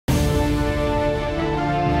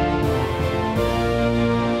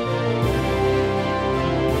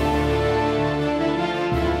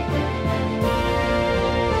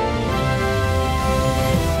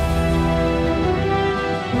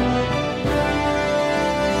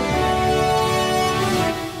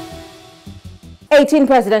18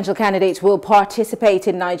 presidential candidates will participate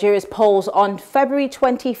in Nigeria's polls on February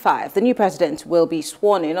 25. The new president will be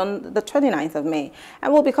sworn in on the 29th of May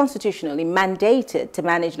and will be constitutionally mandated to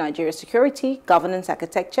manage Nigeria's security, governance,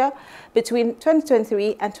 architecture between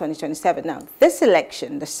 2023 and 2027. Now, this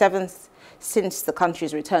election, the seventh since the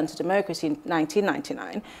country's return to democracy in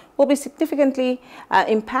 1999, will be significantly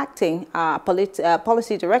impacting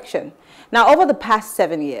policy direction. Now, over the past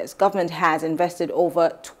 7 years, government has invested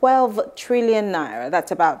over 12 trillion naira,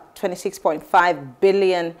 that's about $26.5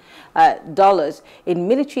 billion in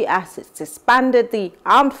military assets, expanded the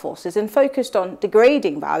armed forces and focused on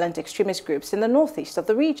degrading violent extremist groups in the northeast of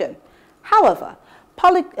the region. However,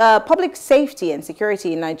 public safety and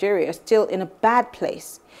security in Nigeria are still in a bad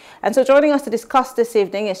place. And so joining us to discuss this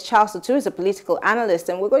evening is Charles Atiku, who's a political analyst,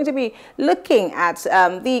 and we're going to be looking at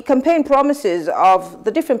the campaign promises of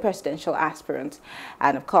the different presidential aspirants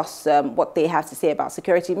and, of course, what they have to say about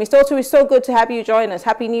security. Mr. Atiku, it's so good to have you join us.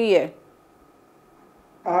 Happy New Year.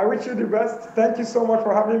 I wish you the best. Thank you so much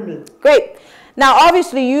for having me. Great. Now,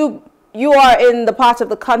 obviously, you are in the part of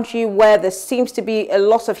the country where there seems to be a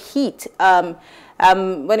lot of heat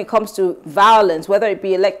when it comes to violence, whether it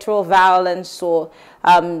be electoral violence or,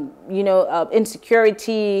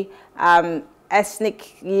 insecurity,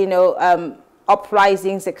 ethnic,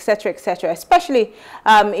 uprisings, etc., etc. Especially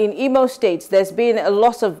in Imo states, there's been a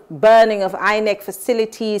lot of burning of INEC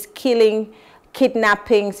facilities, killing,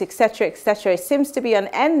 kidnappings, etc., etc. It seems to be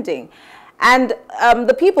unending. And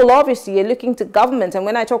the people obviously are looking to government. And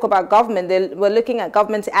when I talk about government, we're looking at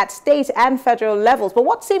governments at state and federal levels. But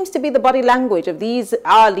what seems to be the body language of these,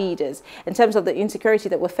 our leaders, in terms of the insecurity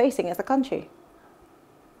that we're facing as a country?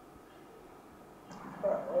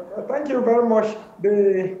 Thank you very much.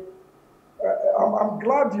 I'm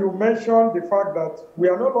glad you mentioned the fact that we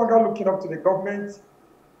are no longer looking up to the government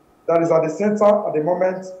that is at the center at the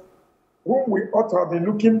moment, whom we ought to have been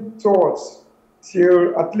looking towards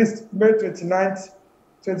till at least May 29th,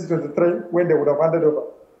 2023, when they would have handed over.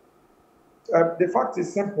 The fact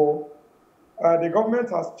is simple. The government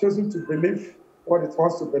has chosen to believe what it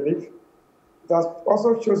wants to believe. It has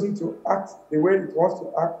also chosen to act the way it wants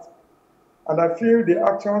to act. And I feel the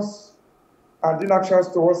actions and inactions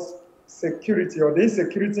towards security or the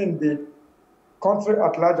insecurity in the country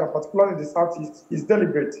at large, and particularly in the southeast, is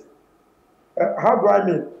deliberate. How do I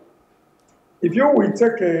mean? If you will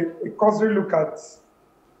take a cursory look at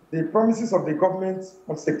the promises of the government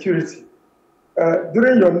on security,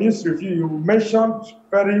 during your news review, you mentioned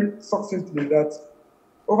very succinctly that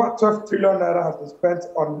over 12 trillion naira has been spent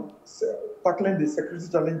on tackling the security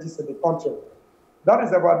challenges in the country. That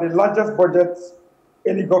is about the largest budget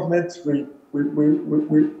any government will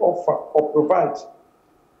offer or provide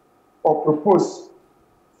or propose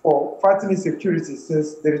for fighting insecurity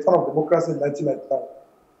since the return of democracy in 1999.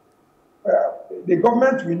 The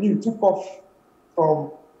government we knew took off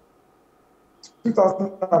from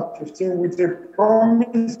 2015 with a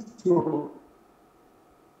promise to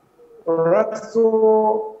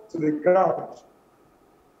wrestle to the ground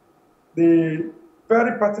the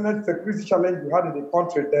very pertinent security challenge we had in the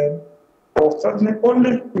country then was certainly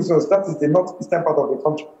only resource, that is the northeastern part of the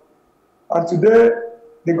country. And today,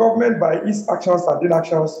 the government, by its actions and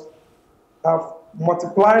inactions, have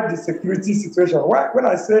multiplied the security situation. When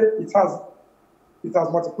I say it has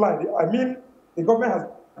multiplied, I mean the government has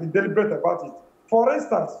been deliberate about it. For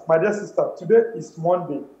instance, my dear sister, today is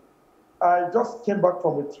Monday. I just came back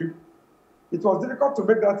from a trip. It was difficult to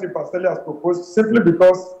make that trip as early as proposed, simply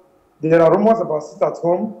because there are rumors about sit at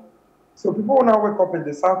home. So people will now wake up in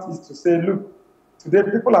the southeast to say, look, today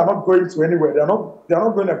people are not going to anywhere. They are not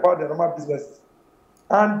going about their normal businesses.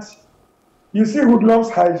 And you see hoodlums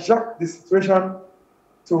hijack the situation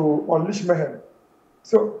to unleash mayhem.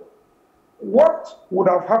 So what would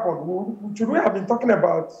have happened? Should we have been talking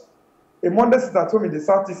about a Monday sit at home in the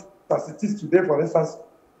southeast as it is today, for instance,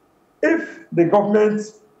 if the government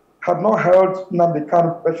had not held Nnamdi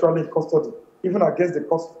Kanu virtually in custody, even against the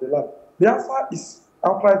cost of the land? The answer is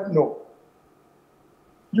outright no.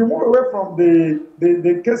 You move away from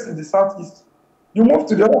the case in the southeast, you move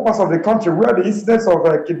to the other parts of the country where the incidents of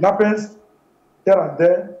kidnappings here and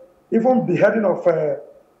there, even the heading of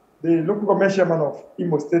the local government chairman of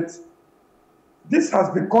Imo State, this has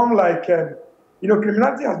become like,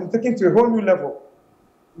 criminality has been taken to a whole new level.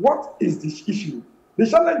 What is the issue? The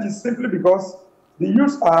challenge is simply because the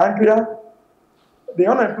youths are angrier, the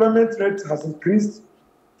unemployment rate has increased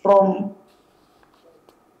from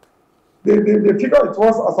the figure it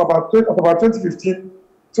was as about 2015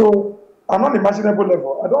 to an unimaginable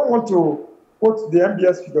level. I don't want to quote the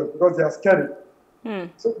MBS figures because they are scary.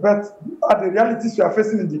 So, but are the realities we are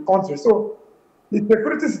facing in the country. So the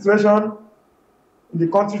security situation in the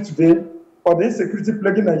country today, or the insecurity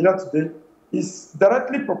plaguing Nigeria today, is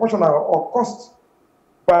directly proportional or caused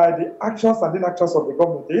by the actions and inactions of the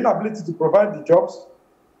government. The inability to provide the jobs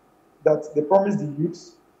that they promised the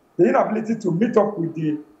youths, the inability to meet up with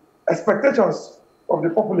the expectations of the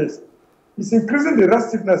populace is increasing the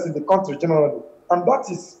restiveness in the country generally. And that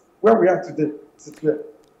is where we are today.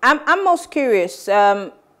 I'm most curious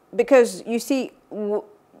because you see,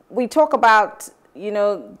 we talk about, you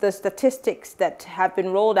know, the statistics that have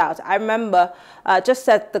been rolled out. I remember just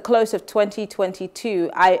at the close of 2022,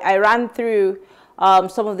 I ran through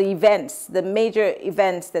some of the events, the major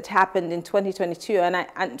events that happened in 2022.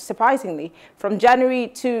 And surprisingly, from January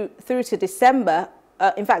through to December,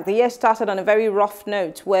 in fact, the year started on a very rough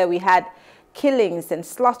note where we had killings and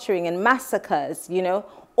slaughtering and massacres, you know,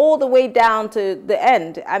 all the way down to the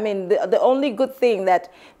end. I mean, the only good thing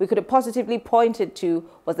that we could have positively pointed to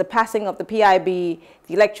was the passing of the PIB, the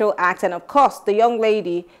Electoral Act, and of course, the young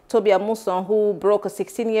lady, Tobi Amusan, who broke a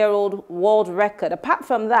 16-year-old world record. Apart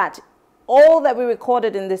from that, all that we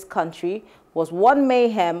recorded in this country was one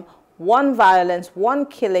mayhem, one violence, one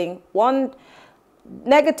killing, one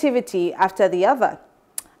negativity after the other.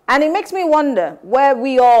 And it makes me wonder where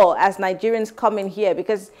we all as Nigerians come in here,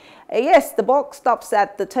 because yes, the buck stops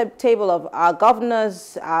at the table of our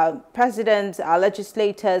governors, our presidents, our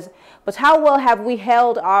legislators, but how well have we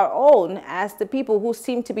held our own as the people who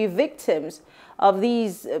seem to be victims of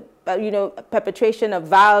these, you know, perpetration of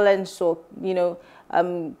violence or, you know,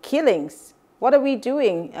 killings? What are we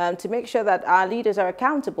doing to make sure that our leaders are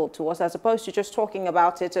accountable to us, as opposed to just talking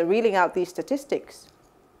about it or reeling out these statistics?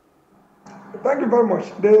 Thank you very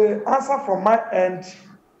much. The answer from my end,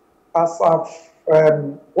 as I've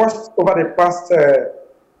watched over the past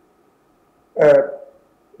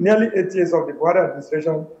nearly 8 years of the Buhari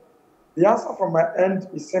administration, the answer from my end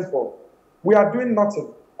is simple. We are doing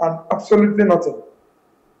nothing, and absolutely nothing.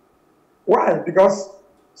 Why? Because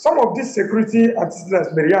some of these security antecedents,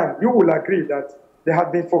 Marianne, you will agree that they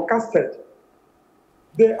have been forecasted.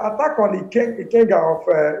 The attack on Ikenga of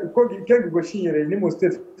Ikenga in Imo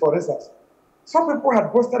State, for instance, some people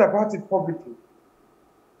had boasted about it publicly.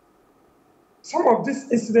 Some of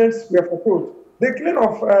these incidents were foretold. The killing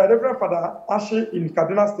of Reverend Father Ashi in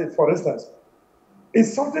Kaduna State, for instance,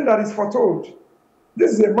 is something that is foretold.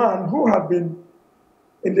 This is a man who had been,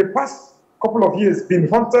 in the past couple of years, been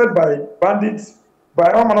hunted by bandits,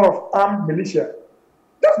 by all manner of armed militia,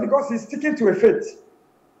 just because he's sticking to a faith.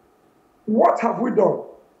 What have we done?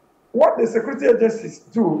 What the security agencies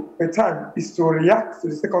do at time is to react to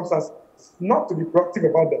the circumstances, not to be proactive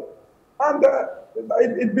about them. And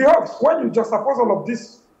it behoves when you juxtapose all of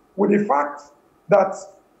this with the fact that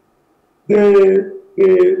the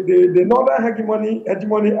northern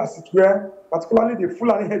hegemony, as it were, particularly the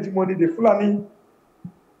Fulani hegemony, the Fulani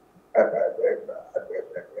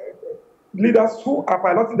leaders who are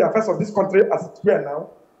piloting the affairs of this country, as it were now,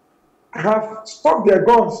 have stuck their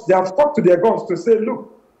guns. They have stuck to their guns to say,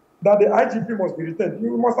 look, that the IGP must be retained.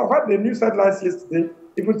 You must have heard the news headlines yesterday,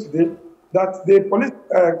 even today, that the Police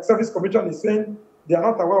Service Commission is saying they are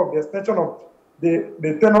not aware of the extension of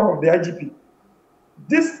the tenure of the IGP.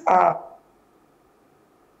 These are...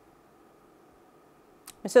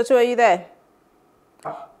 Mr. Otu, are you there?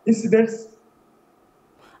 Incidents.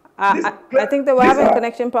 I think that we're having a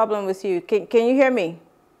connection problem with you. Can you hear me?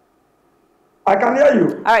 I can hear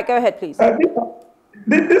you. All right, go ahead, please.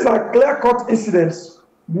 These are clear-cut incidents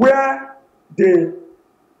where the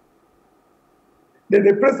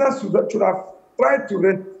president should have tried to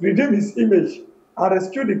redeem his image and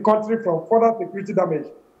rescue the country from further security damage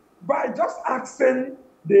by just asking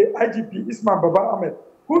the IGP, Ismail Baba Ahmed,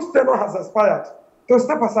 whose tenure has expired, to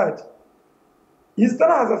step aside. His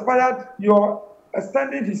tenure has expired, you're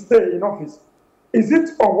extending his stay in office. Is it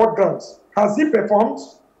on what grounds? Has he performed?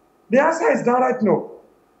 The answer is downright no.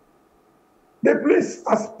 The police,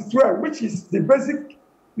 as it were, which is the basic,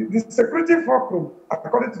 the security fulcrum,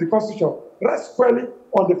 according to the Constitution, rests squarely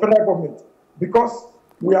on the federal government, because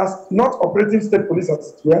we are not operating state police,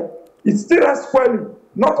 as it were. It still rests squarely,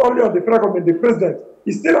 not only on the federal government, the president,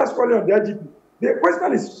 it still rests squarely on the IGP. The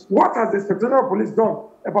question is, what has the Inspector of Police done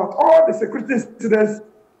about all the security incidents,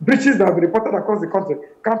 breaches that have been reported across the country?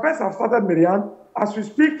 Campaigns have started, Marianne. As we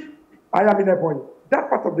speak, I am in Ebonyi, that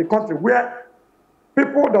part of the country where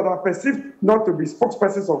people that are perceived not to be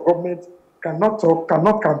spokespersons of government cannot talk,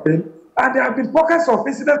 cannot campaign, and there have been pockets of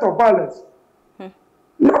incidents of violence.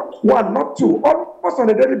 Not one, not two, almost on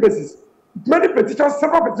a daily basis. Many petitions,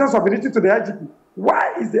 several petitions have been written to the IGP.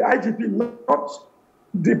 Why is the IGP not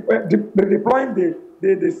deploying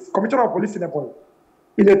the Commissioner of Police in Ebonyi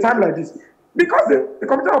in a time like this? Because the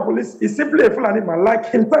Commissioner of Police is simply a Fulani man like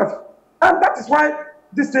himself. And that is why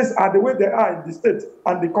these things are the way they are in the state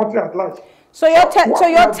and the country at large. So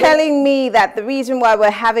you're telling me that the reason why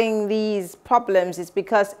we're having these problems is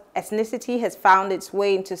because ethnicity has found its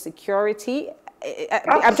way into security?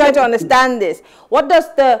 I'm trying to understand this. What does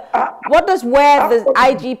where the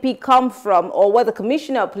IGP come from, or where the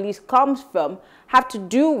Commissioner of Police comes from, have to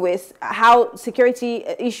do with how security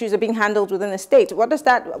issues are being handled within the state? What does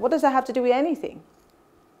that have to do with anything?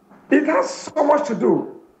 It has so much to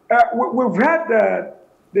do. We've had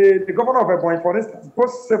the governor of Ebonyi, for instance,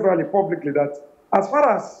 post severally publicly that as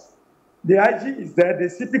far as the IG is there, the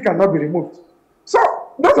CP cannot be removed. So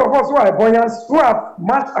those of us who are Ebonyans, who have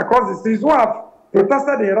marched across the streets, who have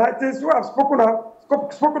protested in writings, who have spoken up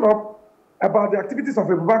about the activities of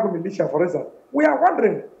a Bubago militia, for instance, we are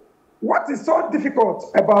wondering, what is so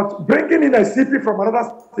difficult about bringing in a CP from another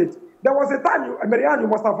state? There was a time, Marianne, you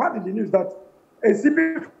must have heard in the news that a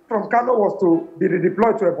CP from Kano was to be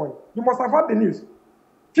redeployed to Ebonyi. You must have heard the news.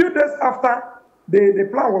 Few days after the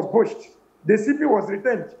plan was pushed, the CP was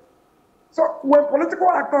retained. So when political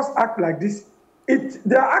actors act like this,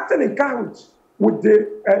 they are acting in cahoots with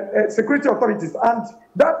the security authorities, and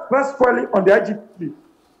that rests squarely on the IGP.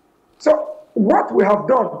 So what we have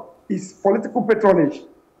done is political patronage.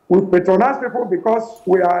 We patronize people because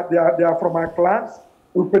they are from our clans.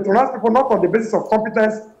 We patronize people not on the basis of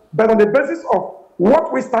competence, but on the basis of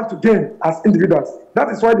what we stand to gain as individuals. That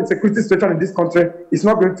is why the security situation in this country is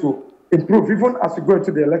not going to improve, even as we go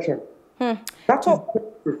into the election.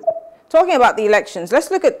 Talking about the elections,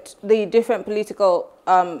 let's look at the different political,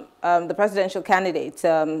 the presidential candidates,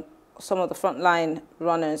 some of the frontline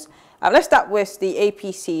runners. Let's start with the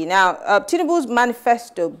APC. Now, Tinubu's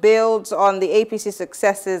manifesto builds on the APC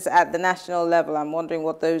successes at the national level. I'm wondering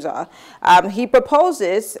what those are. He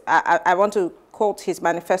proposes, I want to quote his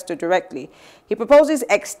manifesto directly, he proposes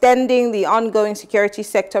extending the ongoing security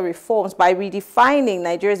sector reforms by redefining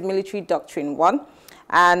Nigeria's military doctrine, one.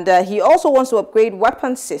 And he also wants to upgrade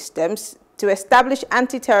weapon systems to establish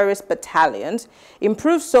anti-terrorist battalions,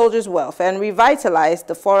 improve soldiers' welfare, and revitalize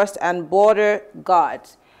the forest and border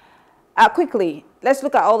guards. Quickly, let's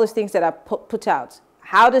look at all those things that are put out.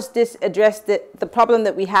 How does this address the problem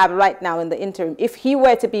that we have right now in the interim? If he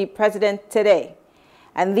were to be president today,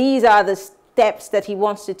 and these are the steps that he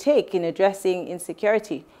wants to take in addressing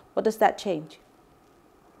insecurity, what does that change?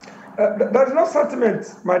 There is no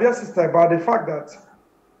sentiment, my dear sister, about the fact that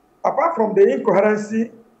apart from the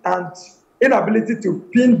incoherency and inability to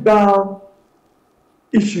pin down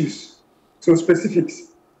issues to specifics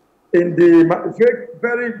in the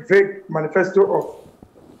very vague manifesto of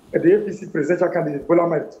the APC presidential candidate, Bola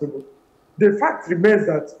Tinubu, the fact remains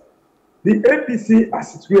that the APC,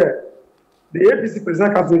 as it were, the APC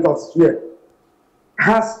presidential candidate, as it were,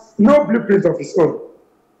 has no blueprint of its own.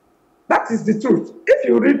 That is the truth. If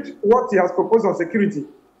you read what he has proposed on security,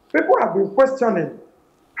 people have been questioning,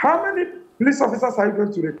 how many police officers are you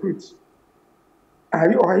going to recruit? Are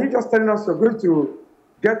you just telling us you're going to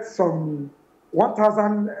get some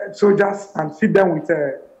 1,000 soldiers and feed them with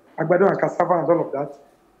agbado and cassava and all of that?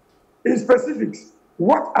 In specifics,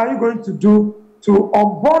 what are you going to do to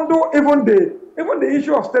unbundle even the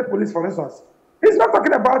issue of state police, for instance? He's not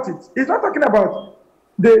talking about it. He's not talking about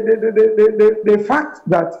the fact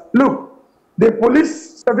that, look, the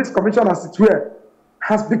police service commission, as it were,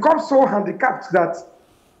 has become so handicapped that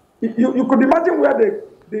you could imagine where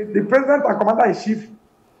the president and commander-in-chief,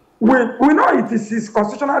 we know it is his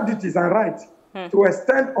constitutional duties and rights to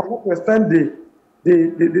extend or not to extend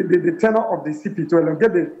the tenure of the CP, to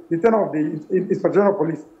elongate the tenure of the Inspector General of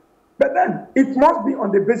Police. But then it must be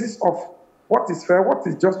on the basis of what is fair, what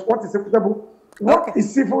is just, what is equitable, what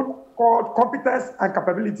is civil called competence and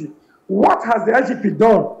capability. What has the IGP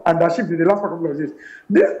done and achieved in the last couple of years?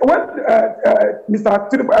 When Mr.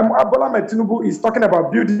 Tinubu, Bola Tinubu is talking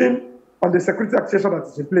about building on the security architecture that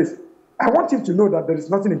is in place, I want him to know that there is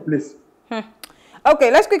nothing in place.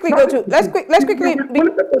 Okay, let's quickly go to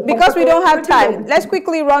because we don't have time. Let's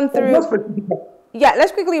quickly run through. Yeah,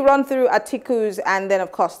 let's quickly run through Atiku's and then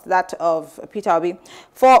of course that of Peter Obi.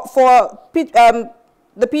 For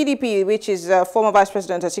the PDP, which is former Vice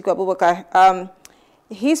President Atiku Abubakar,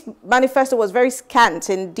 his manifesto was very scant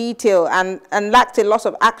in detail and lacked a lot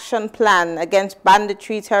of action plan against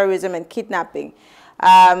banditry, terrorism, and kidnapping.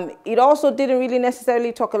 It also didn't really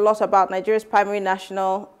necessarily talk a lot about Nigeria's primary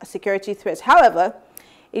national security threats. However,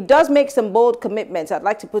 it does make some bold commitments. I'd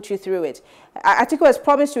like to put you through it. Atiku has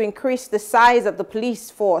promised to increase the size of the police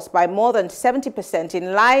force by more than 70%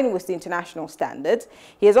 in line with the international standards.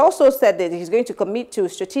 He has also said that he's going to commit to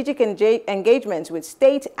strategic engagements with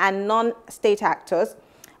state and non-state actors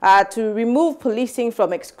to remove policing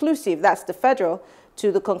from exclusive, that's the federal,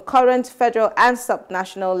 to the concurrent federal and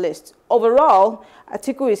subnational list. Overall,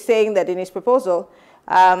 Atiku is saying that in his proposal,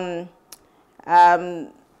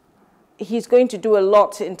 he's going to do a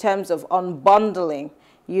lot in terms of unbundling,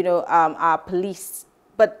 our police.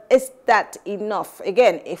 But is that enough?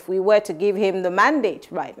 Again, if we were to give him the mandate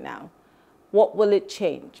right now, what will it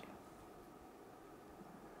change?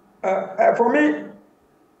 For me,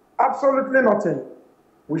 absolutely nothing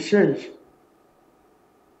will change.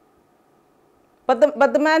 But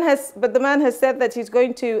the man has said that he's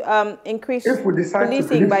going to increase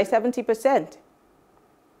policing by 70%.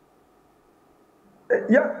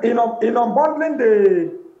 Yeah, in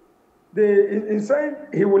unbundling in saying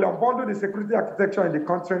he will unbundle the security architecture in the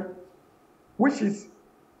country, which is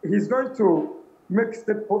he's going to make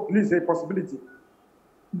state police a possibility.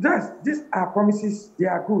 Yes, these are promises. They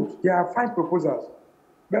are good. They are fine proposals.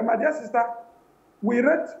 But my dear sister, we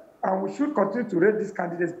rate and we should continue to rate these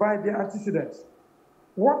candidates by their antecedents.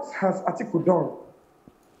 What has Atiku done,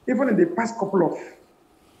 even in the past couple of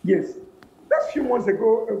years? Just a few months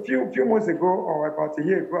ago, or about a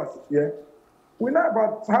year ago, we know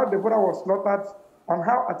about how Deborah was slaughtered and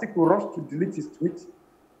how Atiku rushed to delete his tweet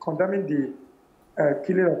condemning the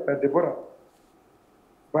killing of Deborah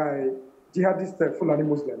by jihadist Fulani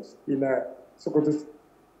Muslims in Sokoto.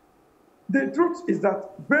 The truth is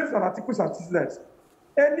that based on Atiku's antecedents,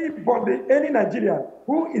 any Nigerian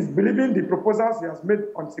who is believing the proposals he has made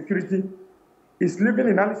on security is living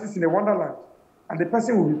analysis in a wonderland, and the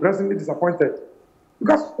person will be presently disappointed.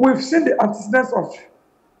 Because we've seen the antecedents of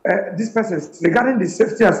these persons regarding the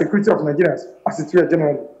safety and security of Nigerians as it were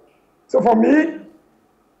generally. So for me,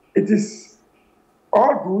 it is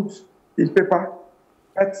all good in paper,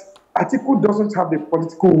 but Atiku doesn't have the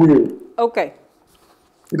political will. Okay.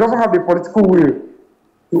 He doesn't have the political will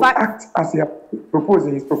to act as he has proposed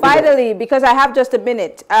in his proposal. Finally, because I have just a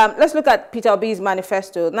minute, let's look at Peter Obi's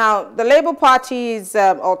manifesto. Now, the Labour Party's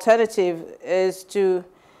alternative is to,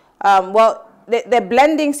 they're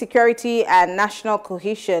blending security and national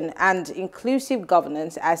cohesion and inclusive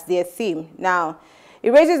governance as their theme. Now,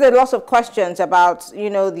 it raises a lot of questions about,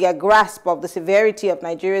 their grasp of the severity of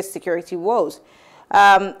Nigeria's security woes.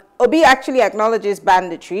 Obi actually acknowledges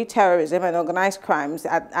banditry, terrorism, and organized crimes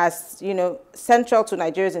as central to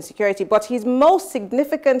Nigeria's insecurity. But his most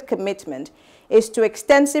significant commitment is to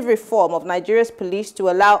extensive reform of Nigeria's police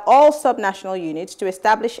to allow all subnational units to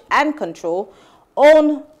establish and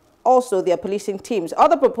own also their policing teams.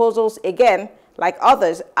 Other proposals, again, like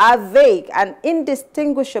others, are vague and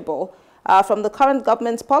indistinguishable from the current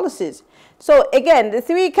government's policies. So again, the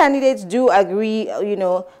three candidates do agree,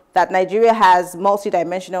 that Nigeria has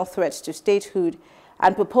multidimensional threats to statehood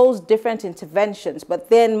and propose different interventions. But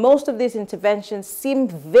then most of these interventions seem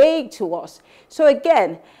vague to us. So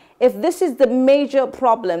again, if this is the major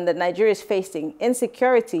problem that Nigeria is facing,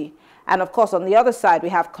 insecurity, and of course on the other side we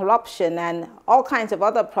have corruption and all kinds of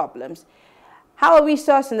other problems, how are we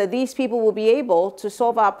certain that these people will be able to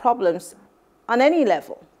solve our problems on any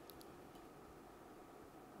level?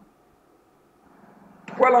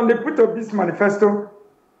 Well, on the put of this manifesto,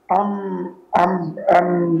 I'm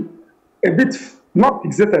a bit not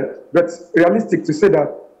fixated, but realistic to say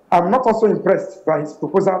that I'm not also impressed by his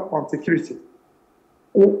proposal on security.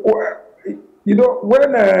 When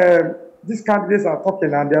these candidates are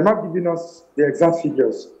talking and they're not giving us the exact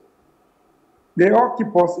figures, they all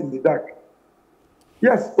keep us in the dark.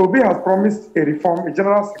 Yes, Obi has promised a reform, a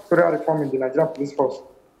general sectorial reform in the Nigerian police force,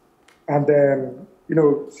 and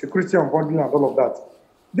security unbundling and all of that.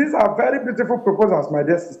 These are very beautiful proposals, my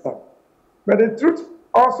dear sister. But the truth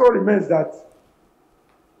also remains that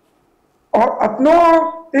at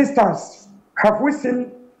no instance have we seen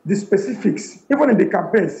the specifics, even in the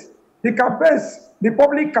campaigns. The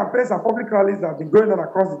public campaigns and public rallies that have been going on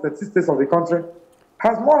across the 30 states of the country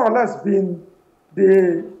has more or less been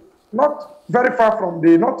not too far from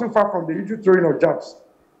the usual throwing of jabs.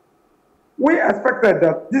 We expected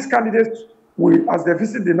that these candidates will, as they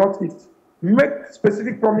visit the Northeast, make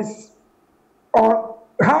specific promises on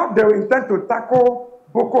how they will intend to tackle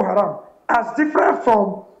Boko Haram, as different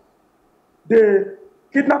from the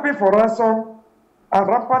kidnapping for ransom and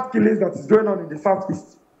rampant killings that is going on in the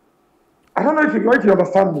Southeast. I don't know if you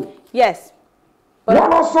understand me. Yes. But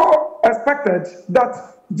one also expected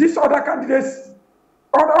that these other candidates,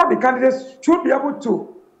 all the candidates should be able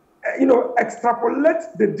to,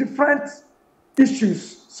 extrapolate the different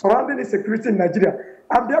issues surrounding insecurity in Nigeria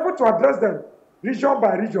and be able to address them region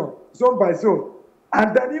by region, zone by zone,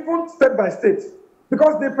 and then even state by state.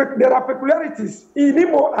 Because there are peculiarities. In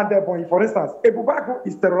Imo and Ebonyi, for instance, Ebubago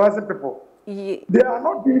is terrorizing people. Yeah. They are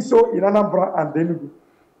not doing so in Anambra and Tinubu.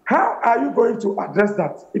 How are you going to address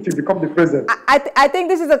that if you become the president? I think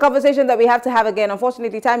this is a conversation that we have to have again.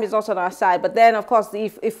 Unfortunately, time is not on our side. But then, of course,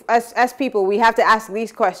 if as people, we have to ask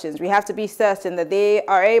these questions. We have to be certain that they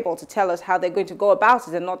are able to tell us how they're going to go about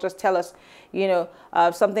it and not just tell us, you know,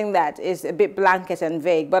 something that is a bit blanket and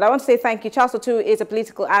vague. But I want to say thank you. Charles Otu is a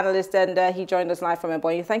political analyst, and he joined us live from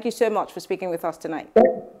Ebonyi. Thank you so much for speaking with us tonight.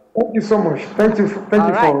 Thank you so much. Thank you for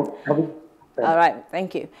having. All right,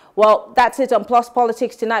 thank you. Well, that's it on Plus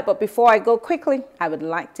Politics tonight. But before I go quickly, I would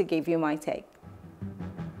like to give you my take.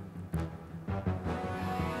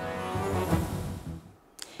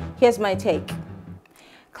 Here's my take.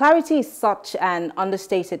 Clarity is such an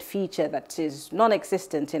understated feature that is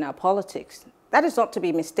non-existent in our politics. That is not to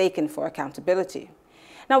be mistaken for accountability.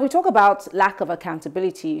 Now, we talk about lack of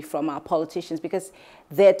accountability from our politicians because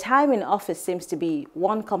their time in office seems to be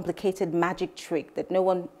one complicated magic trick that no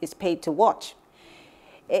one is paid to watch.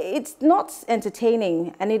 It's not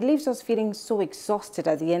entertaining, and it leaves us feeling so exhausted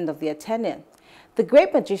at the end of their tenure. The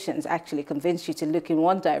great magicians actually convince you to look in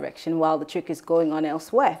one direction while the trick is going on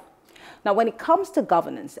elsewhere. Now, when it comes to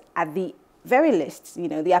governance, at the very least, you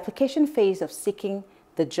know, the application phase of seeking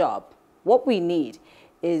the job, what we need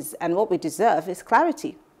is, and what we deserve, is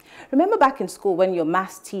clarity. Remember back in school when your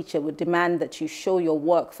maths teacher would demand that you show your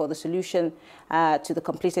work for the solution to the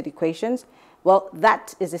completed equations? Well,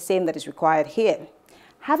 that is the same that is required here.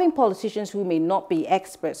 Having politicians who may not be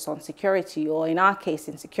experts on security, or in our case,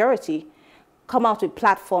 insecurity, come out with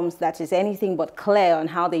platforms that is anything but clear on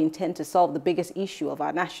how they intend to solve the biggest issue of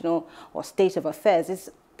our national or state of affairs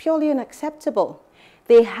is purely unacceptable.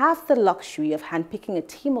 They have the luxury of handpicking a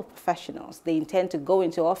team of professionals they intend to go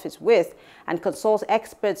into office with and consult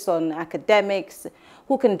experts on academics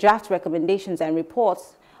who can draft recommendations and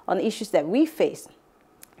reports on issues that we face.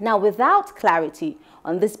 Now, without clarity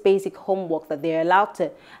on this basic homework that they're allowed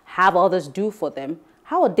to have others do for them,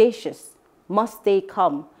 how audacious must they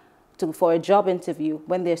come for a job interview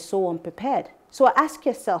when they're so unprepared? So ask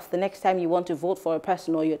yourself the next time you want to vote for a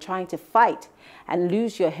person or you're trying to fight and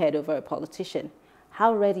lose your head over a politician,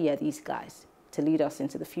 how ready are these guys to lead us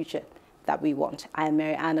into the future that we want? I am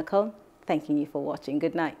Mary Anacone, thanking you for watching.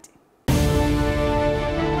 Good night.